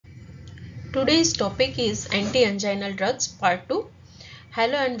Today's topic is anti-anginal drugs part 2.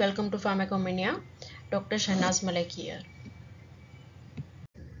 Hello and welcome to Pharmacomania. Dr. Shahnaz Malik here.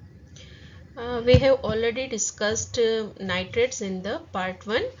 We have already discussed nitrates in the part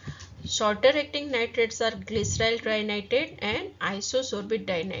 1. Shorter acting nitrates are glyceryl trinitrate and isosorbate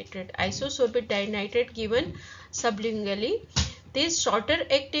dinitrate. Isosorbate dinitrate given sublingually. These shorter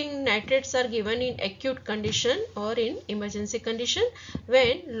acting nitrates are given in acute condition or in emergency condition,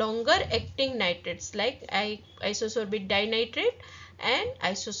 when longer acting nitrates like isosorbate dinitrate and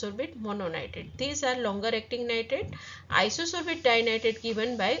isosorbate mononitrate, these are longer acting nitrate. Isosorbate dinitrate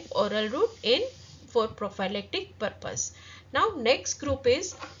given by oral route in for prophylactic purpose. Now next group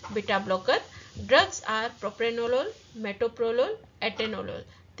is beta blocker. Drugs are propranolol, metoprolol, atenolol.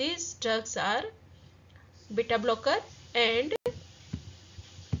 These drugs are beta blocker, and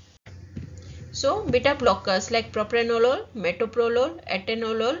so beta blockers like propranolol, metoprolol,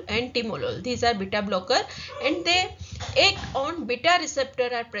 atenolol and timolol, these are beta blocker and they act on beta receptor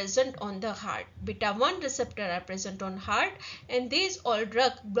are present on the heart. Beta 1 receptor are present on heart, and these all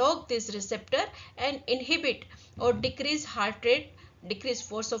drugs block this receptor and inhibit or decrease heart rate, decrease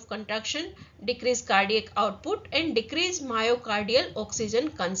force of contraction, decrease cardiac output and decrease myocardial oxygen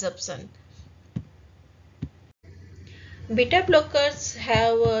consumption. Beta blockers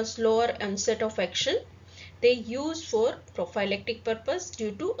have a slower onset of action. They use for prophylactic purpose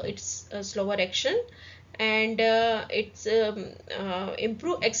due to its slower action, and it's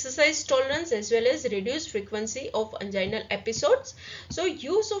improve exercise tolerance as well as reduce frequency of anginal episodes. So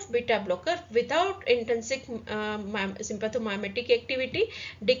use of beta blocker without intrinsic sympathomimetic activity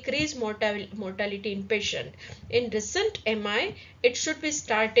decrease mortality in patient. In recent MI, it should be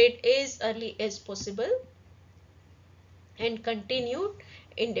started as early as possible and continued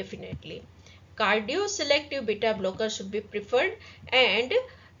indefinitely. Cardio-selective beta blocker should be preferred, and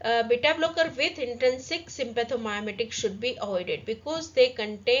beta blocker with intrinsic sympathomimetic should be avoided because they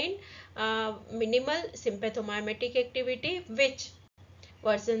contain minimal sympathomimetic activity which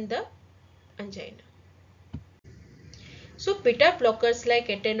worsen the angina. So beta blockers like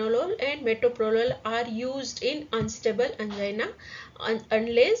atenolol and metoprolol are used in unstable angina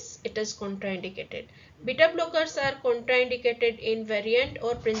unless it is contraindicated. Beta blockers are contraindicated in variant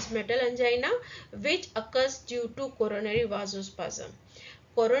or prinzmetal angina which occurs due to coronary vasospasm.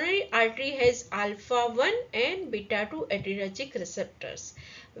 Coronary artery has alpha 1 and beta 2 adrenergic receptors.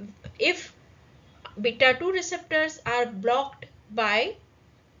 If beta 2 receptors are blocked by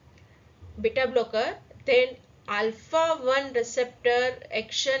beta blocker, then alpha 1 receptor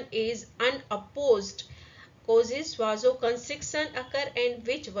action is unopposed, causes vasoconstriction occur and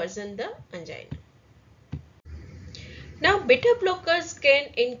which worsen the angina. Now beta blockers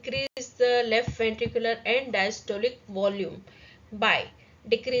can increase the left ventricular and diastolic volume by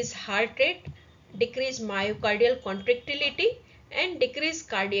decrease heart rate, decrease myocardial contractility and decrease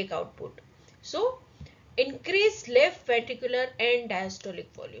cardiac output. So increase left ventricular and diastolic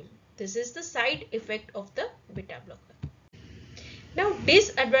volume. This is the side effect of the beta blocker. Now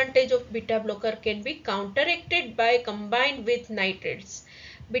disadvantage of beta blocker can be counteracted by combined with nitrates.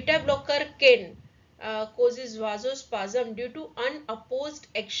 Beta blocker can causes vasospasm due to unopposed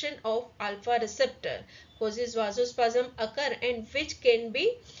action of alpha receptor, causes vasospasm occur and which can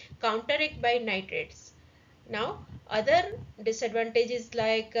be counteracted by nitrates. Now other disadvantages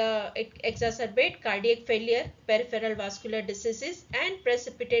like it exacerbate cardiac failure, peripheral vascular diseases and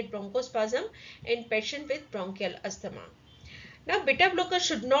precipitate bronchospasm in patient with bronchial asthma. Now beta blocker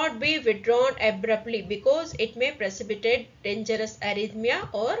should not be withdrawn abruptly because it may precipitate dangerous arrhythmia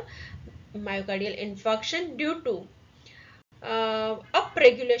or myocardial infarction due to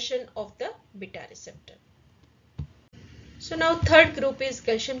upregulation of the beta receptor. So now third group is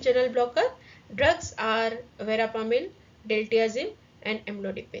calcium channel blocker. Drugs are verapamil, diltiazem and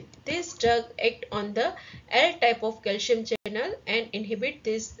amlodipine. These drugs act on the L type of calcium channel and inhibit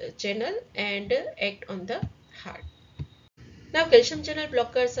this channel and act on the heart. Now calcium channel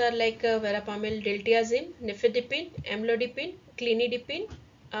blockers are like verapamil, diltiazem, nifedipine, amlodipine, clinidipine,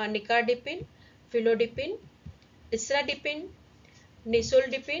 nicardipine, felodipine, isradipine,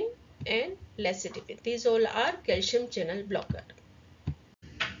 nisoldipine and lecitipine. These all are calcium channel blocker.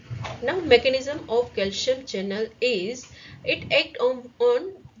 Now mechanism of calcium channel is it act on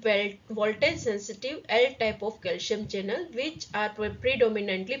voltage sensitive L type of calcium channel which are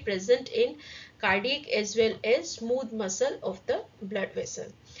predominantly present in cardiac as well as smooth muscle of the blood vessel.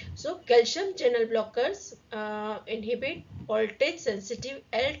 So calcium channel blockers inhibit voltage sensitive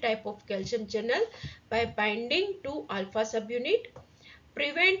L type of calcium channel by binding to alpha subunit,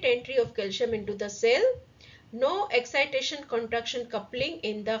 prevent entry of calcium into the cell, No excitation contraction coupling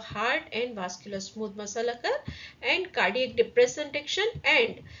in the heart and vascular smooth muscle occur, and cardiac depressant action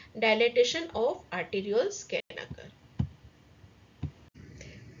and dilatation of arterioles can occur.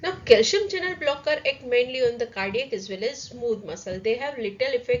 Now, calcium channel blocker act mainly on the cardiac as well as smooth muscle. They have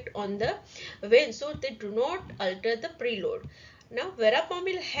little effect on the vein, so they do not alter the preload. Now,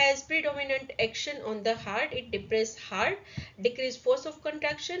 verapamil has predominant action on the heart. It depresses heart, decrease force of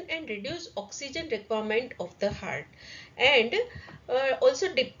contraction, and reduce oxygen requirement of the heart, and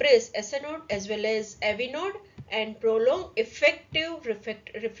also depress SN node as well as AV node and prolong effective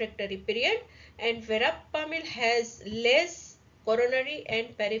refractory period. And verapamil has less coronary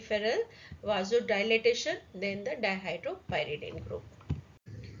and peripheral vasodilatation than the dihydropyridine group.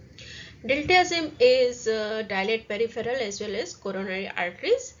 Diltiazem is dilate peripheral as well as coronary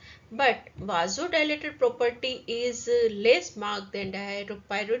arteries, but vasodilator property is less marked than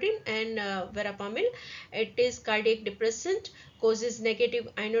dihydropyridine and verapamil. It is cardiac depressant, causes negative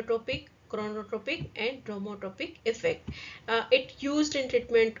inotropic, chronotropic and dromotropic effect. It used in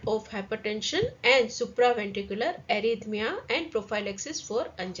treatment of hypertension and supraventricular arrhythmia and prophylaxis for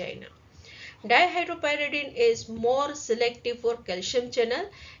angina. Dihydropyridine is more selective for calcium channel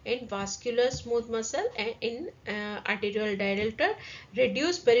in vascular smooth muscle and in arterial dilator,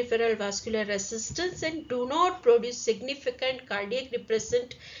 reduce peripheral vascular resistance and do not produce significant cardiac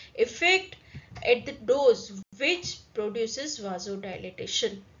depressant effect at the dose which produces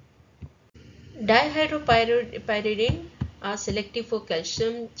vasodilatation. Dihydropyridine are selective for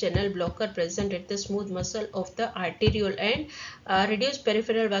calcium channel blocker present at the smooth muscle of the arteriole and reduce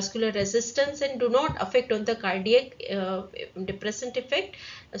peripheral vascular resistance and do not affect on the cardiac depressant effect.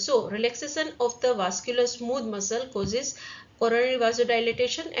 So, relaxation of the vascular smooth muscle causes coronary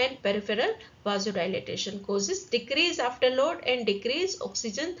vasodilatation and peripheral vasodilatation, causes decrease afterload and decrease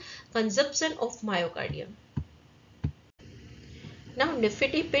oxygen consumption of myocardium. Now,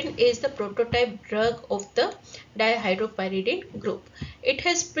 nifedipine is the prototype drug of the dihydropyridine group. It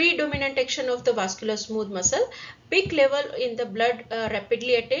has predominant action of the vascular smooth muscle. Peak level in the blood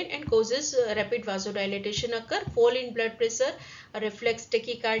rapidly attain and causes rapid vasodilatation occur. Fall in blood pressure, reflex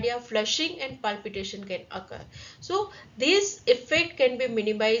tachycardia, flushing and palpitation can occur. So, this effect can be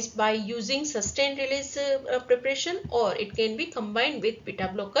minimized by using sustained release preparation, or it can be combined with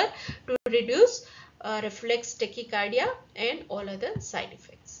beta blocker to reduce reflex tachycardia and all other side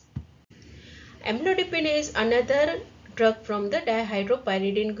effects. Amlodipine is another drug from the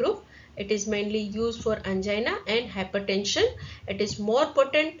dihydropyridine group. It is mainly used for angina and hypertension. It is more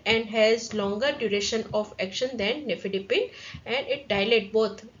potent and has longer duration of action than nifedipine, and it dilates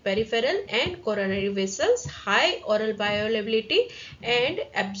both peripheral and coronary vessels, high oral bioavailability and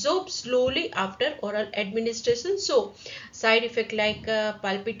absorbs slowly after oral administration. So, side effects like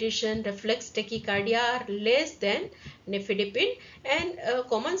palpitation, reflex tachycardia are less than nifedipine, and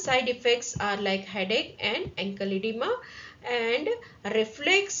common side effects are like headache and ankle edema, and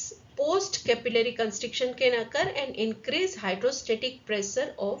reflex post capillary constriction can occur and increase hydrostatic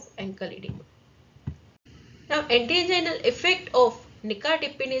pressure of ankle edema. Now, antianginal effect of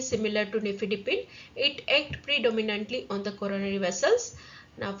nicardipine is similar to nifedipine. It acts predominantly on the coronary vessels.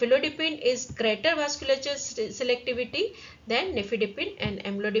 Now, felodipine is greater vasculature selectivity than nifedipine and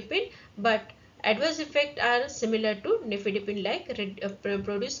amlodipine, but adverse effects are similar to nifedipine, like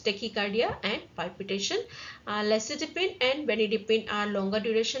produce tachycardia and palpitation. Lasodipine and benidipine are longer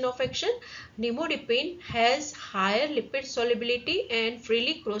duration of action. Nimodipine has higher lipid solubility and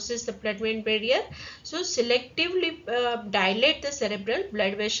freely crosses the blood-brain barrier, so selectively dilate the cerebral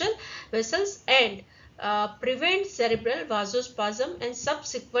blood vessels and prevent cerebral vasospasm and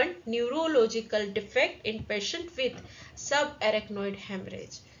subsequent neurological defect in patient with subarachnoid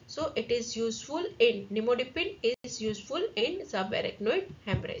hemorrhage. So, it is useful in nimodipine is useful in subarachnoid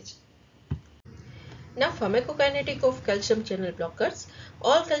hemorrhage. Now, pharmacokinetic of calcium channel blockers.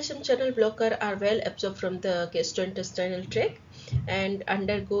 All calcium channel blockers are well absorbed from the gastrointestinal tract and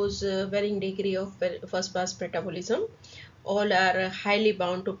undergoes varying degree of first pass metabolism. All are highly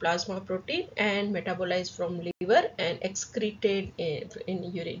bound to plasma protein and metabolized from liver and excreted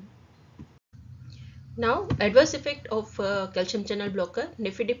in urine. Now, adverse effect of calcium channel blocker,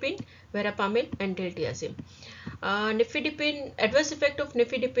 nifedipine, verapamil and diltiazem. Nifedipine, adverse effect of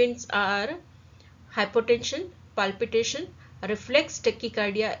nifedipines are hypotension, palpitation, reflex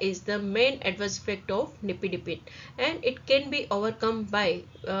tachycardia is the main adverse effect of nifedipine, and it can be overcome by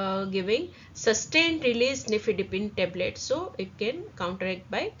giving sustained release nifedipine tablet. So, it can counteract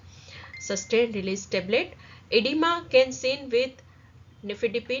by sustained release tablet. Edema can seen with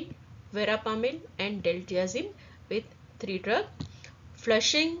nifedipine, verapamil and diltiazem with 3 drugs.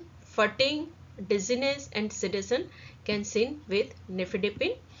 Flushing, fatigue, dizziness and sedation can seen with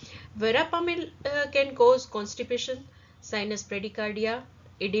nifedipine. Verapamil can cause constipation, sinus bradycardia,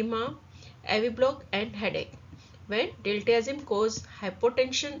 edema, AV block and headache. When diltiazem cause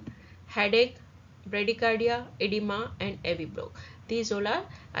hypotension, headache, bradycardia, edema and AV block. These all are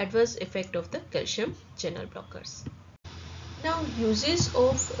adverse effect of the calcium channel blockers. Now uses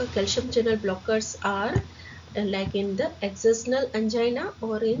of calcium channel blockers are like in the exertional angina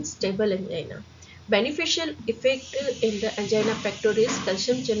or in stable angina. Beneficial effect in the angina pectoris,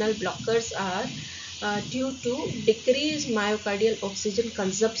 calcium channel blockers are due to decreased myocardial oxygen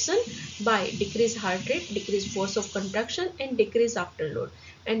consumption by decreased heart rate, decreased force of contraction and decreased afterload,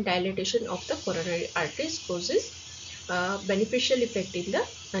 and dilatation of the coronary arteries causes beneficial effect in the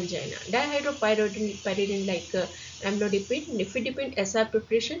angina. Dihydropyridine like amlodipine, nifedipine, SR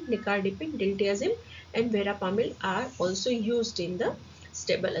preparation, nicardipine, diltiazem and verapamil are also used in the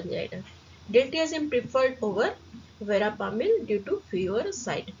stable angina. Diltiazem preferred over verapamil due to fewer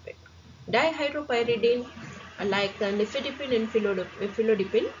side effects. Dihydropyridine like nifedipine and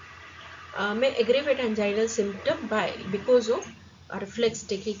philodipine may aggravate anginal symptom because of reflex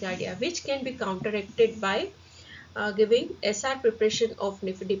tachycardia, which can be counteracted by giving SR preparation of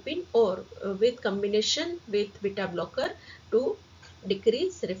nifedipine or with combination with beta blocker to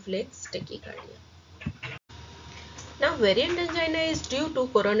decrease reflex tachycardia. Now variant angina is due to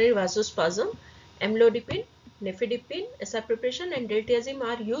coronary vasospasm. Amlodipine, nifedipine, SR preparation and diltiazem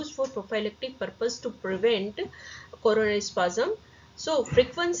are used for prophylactic purpose to prevent coronary spasm. So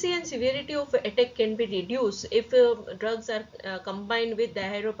frequency and severity of attack can be reduced if drugs are combined with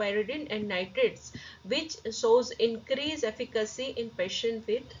dihydropyridine and nitrates, which shows increased efficacy in patients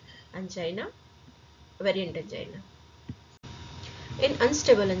with angina, variant angina. In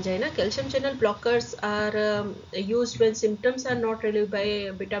unstable angina, calcium channel blockers are used when symptoms are not relieved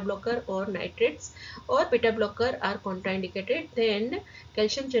by beta blocker or nitrates, or beta blocker are contraindicated, then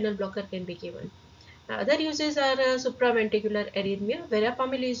calcium channel blocker can be given. Other uses are supraventricular arrhythmia.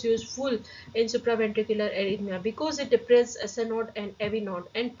 Verapamil is useful in supraventricular arrhythmia because it depresses SN node and AV node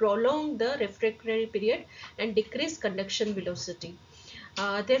and prolong the refractory period and decrease conduction velocity.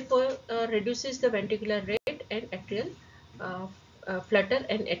 Therefore, reduces the ventricular rate and atrial uh, flutter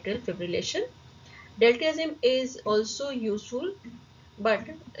and atrial fibrillation. Diltiazem is also useful, but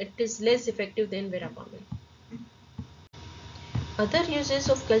it is less effective than verapamil. Other uses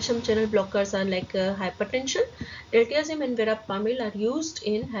of calcium channel blockers are like hypertension. Diltiazem and verapamil are used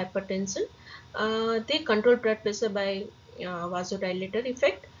in hypertension. They control blood pressure by vasodilator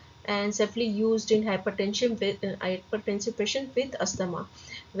effect and safely used in hypertensive patient with asthma,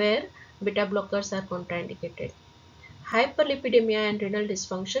 where beta blockers are contraindicated. Hyperlipidemia and renal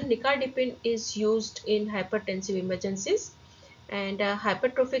dysfunction. Nicardipine is used in hypertensive emergencies, and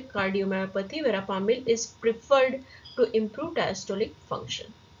hypertrophic cardiomyopathy, verapamil is preferred to improve diastolic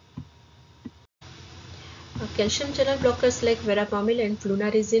function. Calcium channel blockers like verapamil and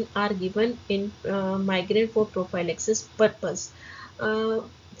flunarizine are given in migraine for prophylaxis purpose. Uh,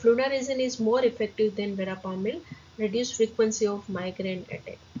 Flunarizine is more effective than verapamil, reduce frequency of migraine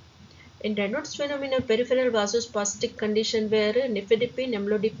attack. In Raynaud's phenomenon, peripheral vasospastic condition where nifedipine,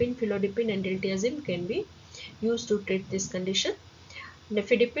 amlodipine, philodipine and diltiazem can be used to treat this condition.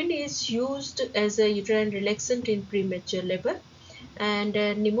 Nifedipine is used as a uterine relaxant in premature labor, and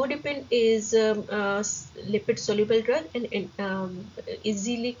nimodipine is lipid soluble drug and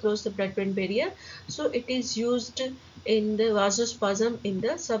easily close the blood-brain barrier, so it is used in the vasospasm in the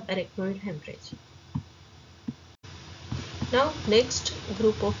subarachnoid hemorrhage. Now next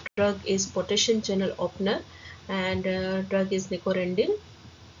group of drug is potassium channel opener, and drug is nicorandil.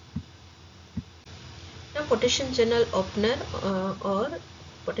 Now potassium channel opener or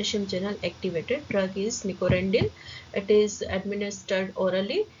potassium channel activated drug is nicorandil. It is administered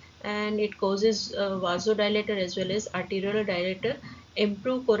orally and it causes vasodilator as well as arterial dilator,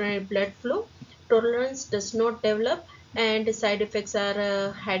 improve coronary blood flow, tolerance does not develop, and side effects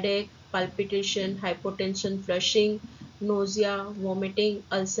are headache, palpitation, hypotension, flushing, nausea, vomiting,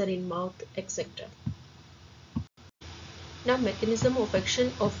 ulcer in mouth, etc. Now mechanism of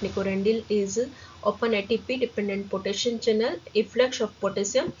action of nicorandil is open ATP dependent potassium channel, efflux of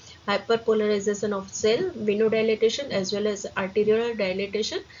potassium, hyperpolarization of cell, venodilatation as well as arterial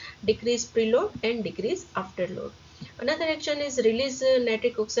dilatation, decrease preload and decrease afterload. Another action is release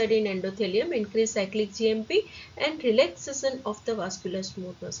nitric oxide in endothelium, increase cyclic GMP and relaxation of the vascular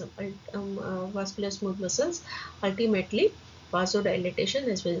smooth muscles, ultimately vasodilatation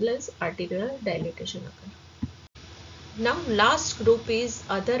as well as arterial dilatation occur. Now last group is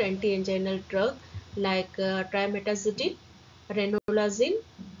other anti-anginal drug like trimetazidine, ranolazine,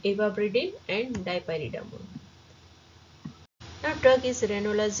 ivabradine, and dipyridamole. Now, drug is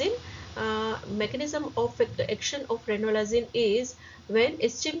ranolazine. Mechanism of action of ranolazine is when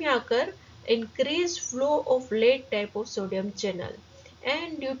ischemia occur, increased flow of lead type of sodium channel,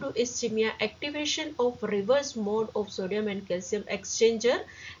 and due to ischemia, activation of reverse mode of sodium and calcium exchanger,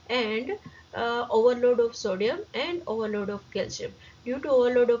 and overload of sodium and overload of calcium. Due to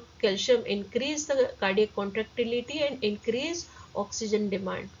overload of calcium, increase the cardiac contractility and increase oxygen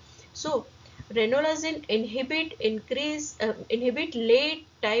demand. So ranolazine inhibit lead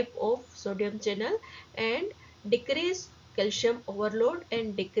type of sodium channel and decrease calcium overload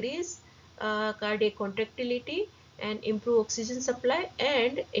and decrease cardiac contractility and improve oxygen supply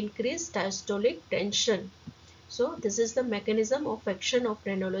and increase diastolic tension. So this is the mechanism of action of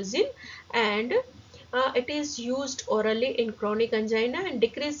ranolazine, and it is used orally in chronic angina and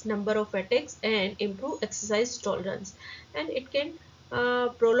decrease number of attacks and improve exercise tolerance, and it can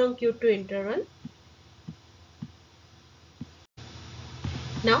prolong Q2 interval.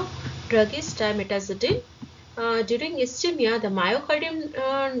 Now, drug is trimetazidine. During ischemia, the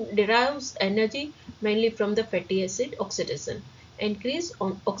myocardium derives energy mainly from the fatty acid oxidation, increase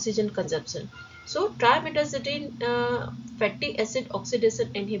on oxygen consumption. So, trimetazidine fatty acid oxidation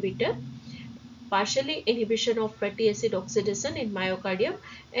inhibitor, partially inhibition of fatty acid oxidation in myocardium,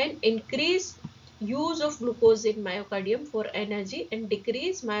 and increase use of glucose in myocardium for energy and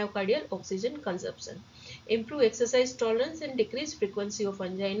decrease myocardial oxygen consumption, improve exercise tolerance and decrease frequency of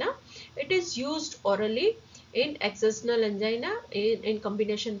angina. It is used orally in exertional angina in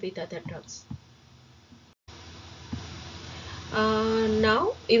combination with other drugs.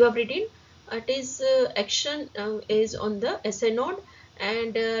 Now ivabradine, it is action is on the SA node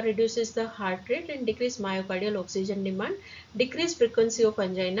and reduces the heart rate and decrease myocardial oxygen demand, decrease frequency of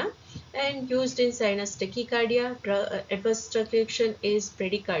angina, and used in sinus tachycardia. Adverse drug reaction is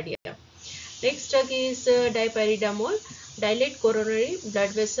bradycardia. Next drug is dipyridamole, dilate coronary blood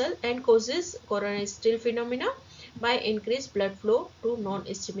vessel and causes coronary still phenomena by increased blood flow to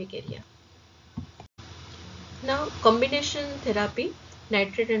non-ischemic area. Now, combination therapy,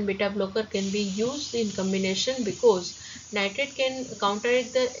 nitrate and beta blocker can be used in combination because nitrate can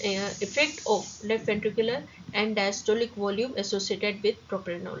counteract the effect of left ventricular and diastolic volume associated with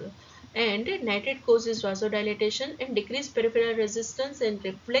propranolol. And nitrate causes vasodilatation and decreased peripheral resistance, and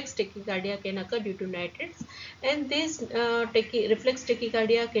reflex tachycardia can occur due to nitrates. And this reflex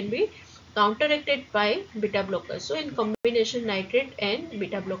tachycardia can be counteracted by beta blocker. So, in combination, nitrate and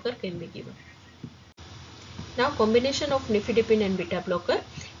beta blocker can be given. Now, combination of nifedipine and beta blocker.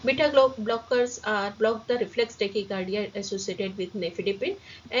 Beta blockers block the reflex tachycardia associated with nifedipine,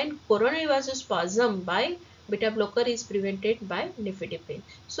 and coronary vasospasm by beta blocker is prevented by nifedipine.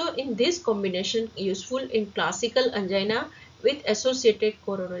 So, in this combination, useful in classical angina with associated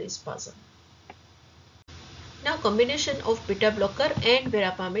coronary spasm. Now, combination of beta blocker and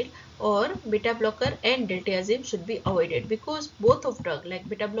verapamil or beta blocker and diltiazem should be avoided because both of drug like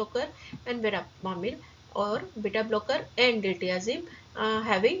beta blocker and verapamil or beta blocker and diltiazem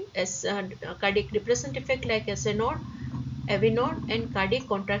having cardiac depressant effect like SA node, AV node, and cardiac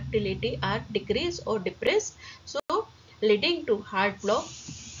contractility are decreased or depressed, so leading to heart block,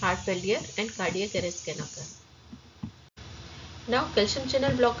 heart failure, and cardiac arrest can occur. Now, calcium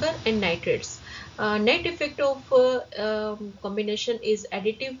channel blocker and nitrates. Net effect of combination is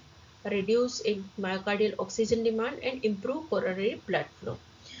additive, reduce in myocardial oxygen demand and improve coronary blood flow.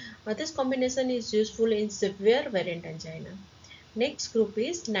 This combination is useful in severe variant angina. Next group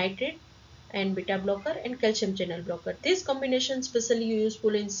is nitrate and beta blocker and calcium channel blocker. This combination is especially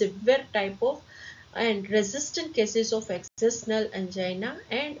useful in severe type of and resistant cases of exertional angina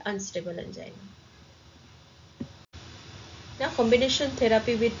and unstable angina. Now, combination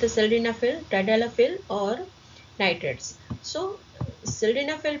therapy with the sildenafil, tadalafil or nitrates. So,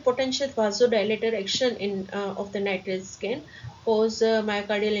 sildenafil potential vasodilator action in of the nitrates can cause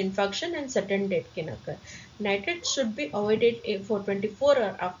myocardial infarction and sudden death can occur. Nitrates should be avoided for 24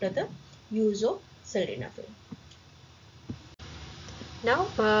 hours after the use of sildenafil. Now,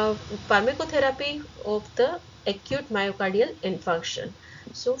 pharmacotherapy of the acute myocardial infarction.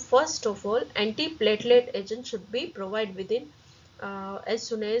 So, first of all, antiplatelet agent should be provided within as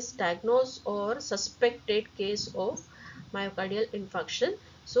soon as diagnosed or suspected case of myocardial infarction.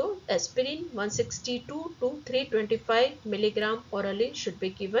 So, aspirin 162 to 325 milligram orally should be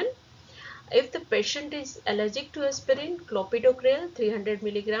given. If the patient is allergic to aspirin, clopidogrel 300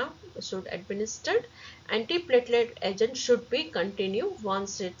 milligram should administered. Antiplatelet agent should be continued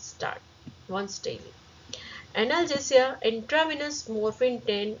once daily. Analgesia, intravenous morphine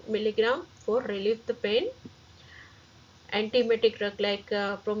 10 milligram for relieve the pain. Antiemetic drug like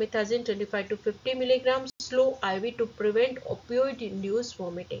promethazine 25 to 50 milligrams slow IV to prevent opioid-induced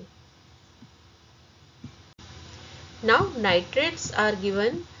vomiting. Now nitrates are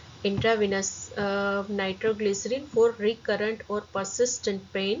given intravenous nitroglycerin for recurrent or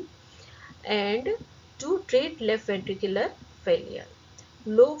persistent pain and to treat left ventricular failure.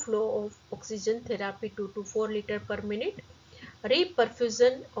 Low flow of oxygen therapy 2 to 4 liters per minute.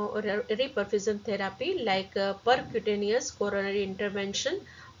 Reperfusion therapy like percutaneous coronary intervention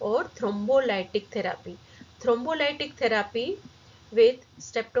or thrombolytic therapy. Thrombolytic therapy with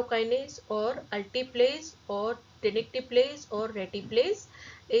streptokinase or altiplase or tenecteplase or retiplase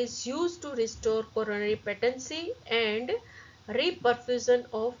is used to restore coronary patency and reperfusion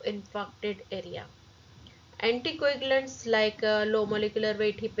of infarcted area. Anticoagulants like low molecular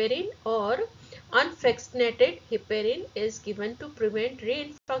weight heparin or unfractionated heparin is given to prevent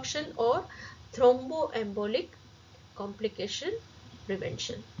reinfarction or thromboembolic complication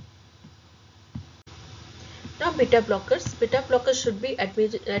prevention. Now beta blockers. Beta blockers should be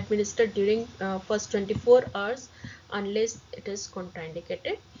administered during first 24 hours unless it is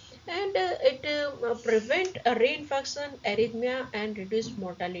contraindicated, and it prevent reinfarction, arrhythmia and reduce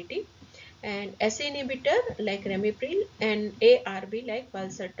mortality. And SE inhibitor like ramipril and ARB like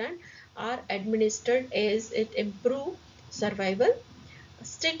valsartan are administered as it improve survival.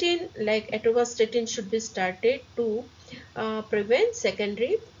 Statin like atorvastatin should be started to prevent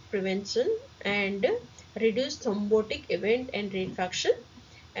secondary prevention and reduce thrombotic event and reinfarction.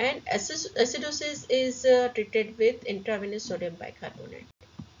 And acidosis is treated with intravenous sodium bicarbonate.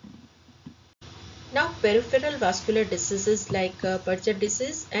 Now peripheral vascular diseases like Berger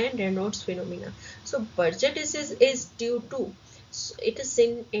disease and Raynaud's phenomena. So Berger disease is due to, it is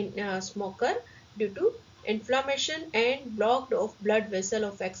seen in smoker due to inflammation and blocked of blood vessel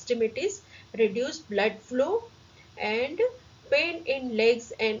of extremities, reduced blood flow and pain in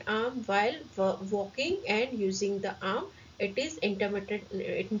legs and arm while walking and using the arm. It is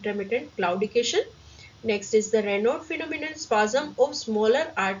intermittent claudication. Next is the Raynaud phenomenon, spasm of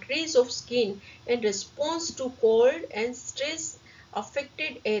smaller arteries of skin in response to cold and stress.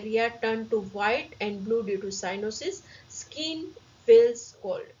 Affected area turn to white and blue due to cyanosis. Skin feels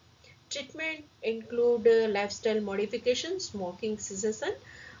cold. Treatment include lifestyle modification, smoking cessation,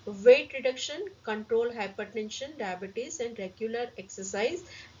 weight reduction, control hypertension, diabetes and regular exercise,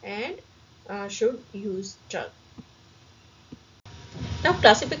 and should use drug. Now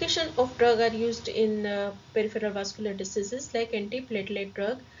classification of drug are used in peripheral vascular diseases like antiplatelet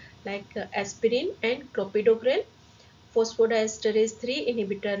drug like aspirin and clopidogrel, phosphodiesterase 3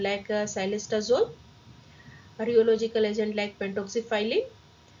 inhibitor like silestazole, rheological agent like pentoxifylline,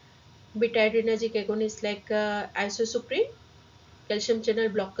 beta-adrenergic agonists like isosuprene, calcium channel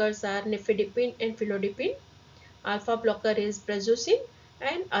blockers are nifedipine and felodipine, alpha blocker is prazosin,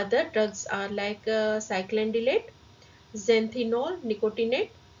 and other drugs are like cyclendilate, xanthinol, nicotinate,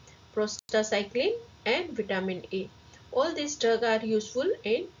 prostacyclin and vitamin A. All these drugs are useful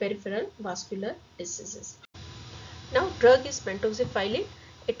in peripheral vascular diseases. Now drug is pentoxifylline.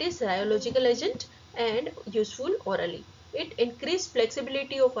 It is rheological agent and useful orally. It increases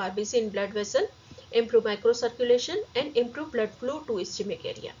flexibility of RBC in blood vessel, improve microcirculation and improve blood flow to ischemic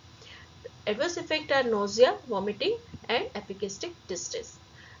area. Adverse effects are nausea, vomiting and epigastric distress.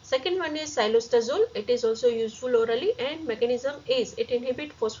 Second one is silostazole. It is also useful orally and mechanism is it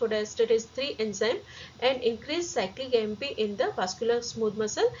inhibits phosphodiesterase 3 enzyme and increase cyclic AMP in the vascular smooth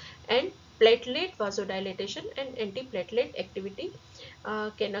muscle and platelet vasodilatation and antiplatelet activity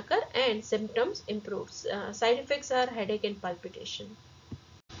can occur and symptoms improves. Side effects are headache and palpitation.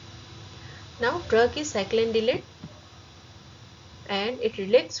 Now drug is cyclendilate and it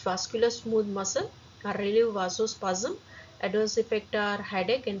relaxes vascular smooth muscle, relieve vasospasm. Adverse effects are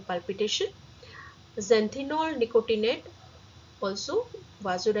headache and palpitation. Xanthinol nicotinate also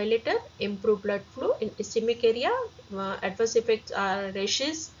vasodilator, improve blood flow in ischemic area. Adverse effects are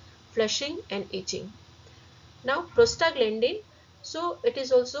rashes, flushing and itching. Now prostaglandin, so it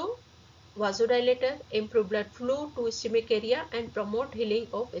is also vasodilator, improve blood flow to ischemic area and promote healing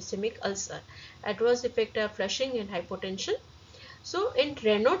of ischemic ulcer. Adverse effects are flushing and hypotension. So in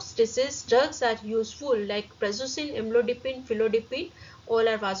Raynaud's disease, drugs are useful like prazosin, amlodipine, felodipine, all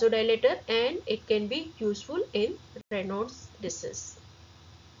are vasodilator and it can be useful in Raynaud's disease.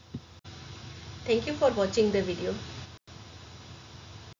 Thank you for watching the video.